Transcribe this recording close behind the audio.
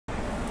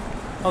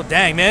Oh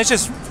dang, man! It's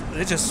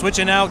just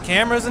switching out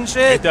cameras and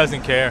shit. It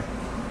doesn't care.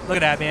 Look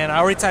at that, man! I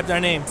already typed our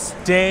names.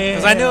 Damn.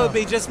 Because I knew it'd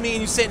be just me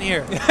and you sitting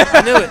here.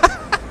 I knew it.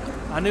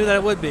 I knew that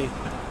it would be.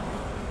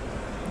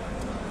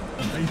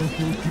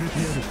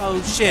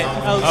 Oh shit!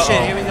 Oh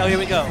shit! Here we go! Here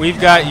we go! We've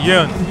got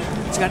Yun.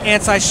 It's got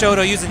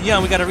anti-Shoto using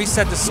Yun. We got to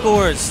reset the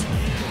scores.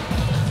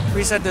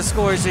 Reset the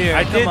scores here.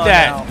 I did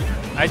that.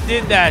 I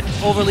did that.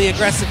 Overly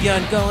aggressive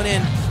Yun going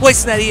in.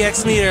 Wasting that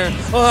EX meter.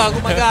 Oh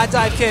my god,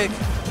 dive kick.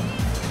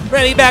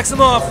 Remy backs him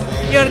off.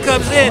 Yun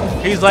comes in.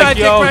 He's like, dive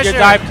yo, kick your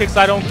dive kicks,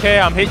 I don't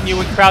care. I'm hitting you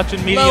with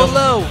crouching medium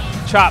low.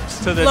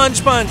 chops to the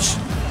lunge punch.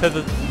 To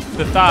the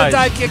thighs. The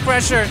dive kick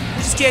pressure.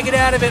 Just can't get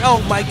out of it.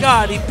 Oh my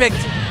god, he picked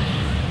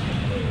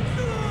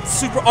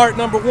Super Art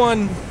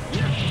 #1.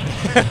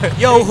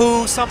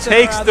 Yo-hoo, something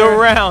takes the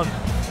round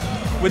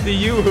with the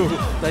yoo-hoo.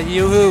 The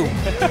yoo-hoo.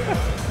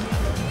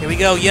 Here we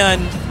go,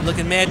 Yun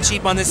looking mad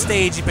cheap on this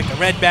stage. He picked a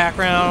red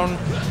background,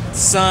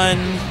 sun,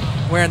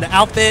 wearing the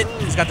outfit.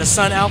 He's got the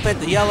sun outfit,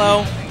 the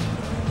yellow.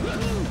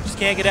 Just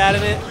can't get out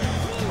of it.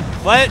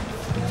 What?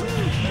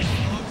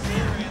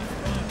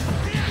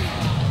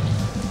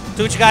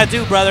 Do what you gotta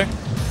do, brother.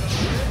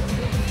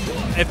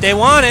 If they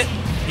want it,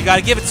 you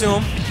gotta give it to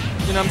them.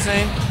 You know what I'm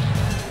saying?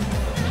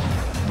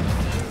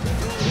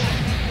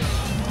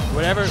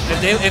 Whatever.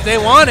 If they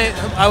want it,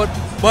 I would.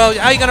 Well,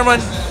 how you gonna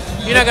run?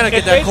 You're not gonna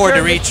get that cord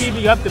to reach. If they turn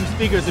the TV up, them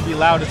speakers would be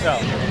loud as hell.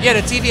 Yeah,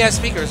 the TV has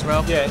speakers,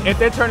 bro. Yeah, if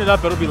they turn it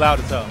up, it'll be loud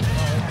as hell.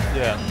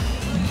 Yeah.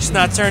 It's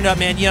not turned up,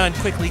 man. Yun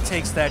quickly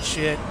takes that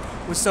shit.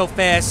 It was so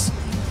fast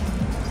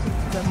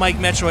that Mike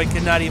Metroid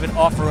could not even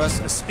offer us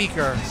a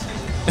speaker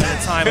at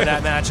the time of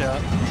that matchup.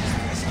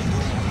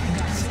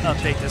 Let's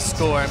update the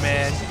score,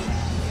 man.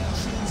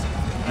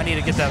 I need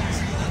to get the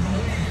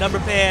number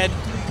pad,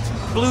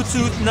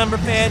 Bluetooth number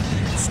pad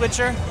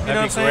switcher. You know what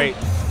I'm saying?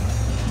 That'd be great.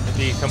 It'd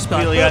be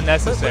completely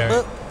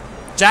unnecessary.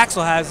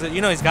 Jaxel has it.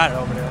 You know he's got it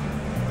over there.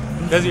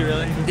 Does he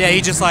really? Yeah,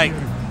 he just like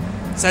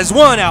says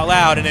 1 out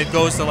loud and it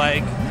goes to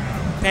like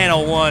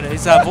panel 1.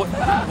 It's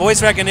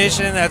voice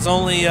recognition that's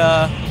only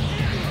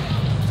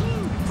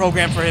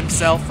programmed for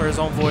himself, for his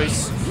own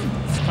voice.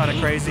 It's kind of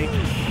crazy.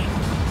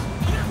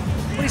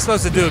 What are you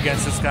supposed to do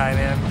against this guy,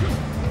 man?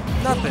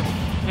 Nothing.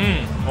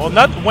 Well,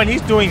 when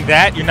he's doing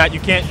that, you're not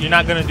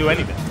gonna do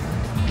anything.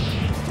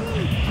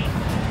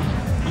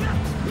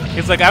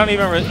 It's like I don't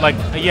even like.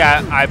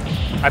 Yeah,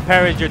 I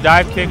parried your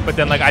dive kick, but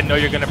then like I know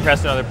you're gonna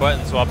press another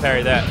button, so I'll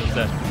parry that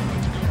instead.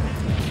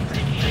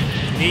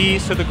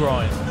 Knees to the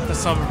groin. That's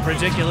some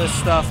ridiculous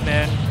stuff,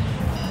 man.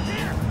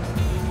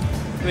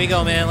 Here we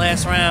go, man.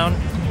 Last round.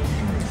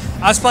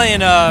 I was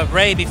playing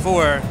Ray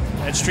before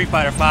at Street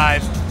Fighter V.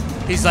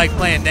 He's like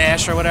playing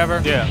Nash or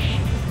whatever. Yeah.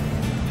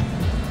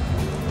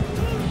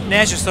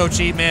 Nash is so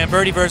cheap, man.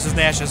 Birdie versus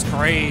Nash is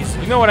crazy.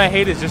 You know what I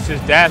hate is just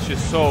his dash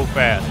is so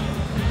fast.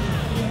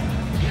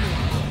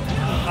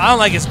 I don't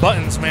like his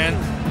buttons, man.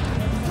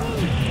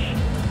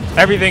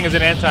 Everything is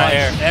an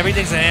anti-air.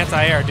 Everything's an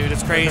anti-air, dude.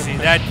 It's crazy.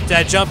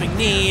 that jumping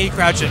knee,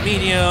 crouching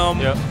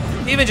medium,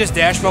 even just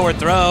dash forward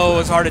throw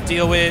is hard to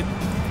deal with.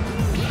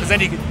 Because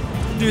then you can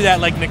do that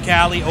like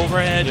Nikali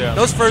overhead. Yeah.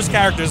 Those first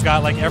characters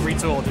got like every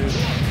tool, dude.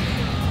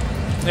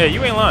 Yeah,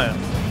 you ain't lying.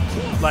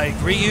 Like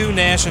Ryu,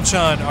 Nash, and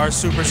Chun are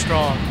super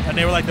strong, and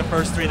they were like the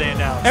first 3 they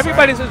announced.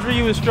 Everybody says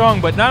Ryu is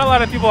strong, but not a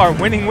lot of people are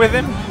winning with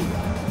him.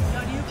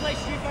 Now, do you play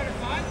Street Fighter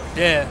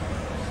V? Yeah.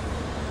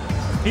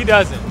 He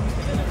doesn't. He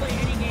doesn't play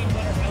any games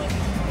that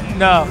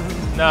are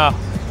relative. No.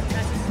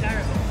 That's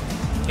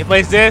hysterical. He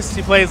plays this.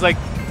 He plays like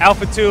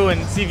Alpha 2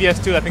 and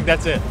CVS 2. I think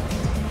that's it.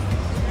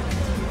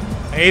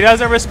 And he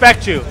doesn't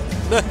respect you.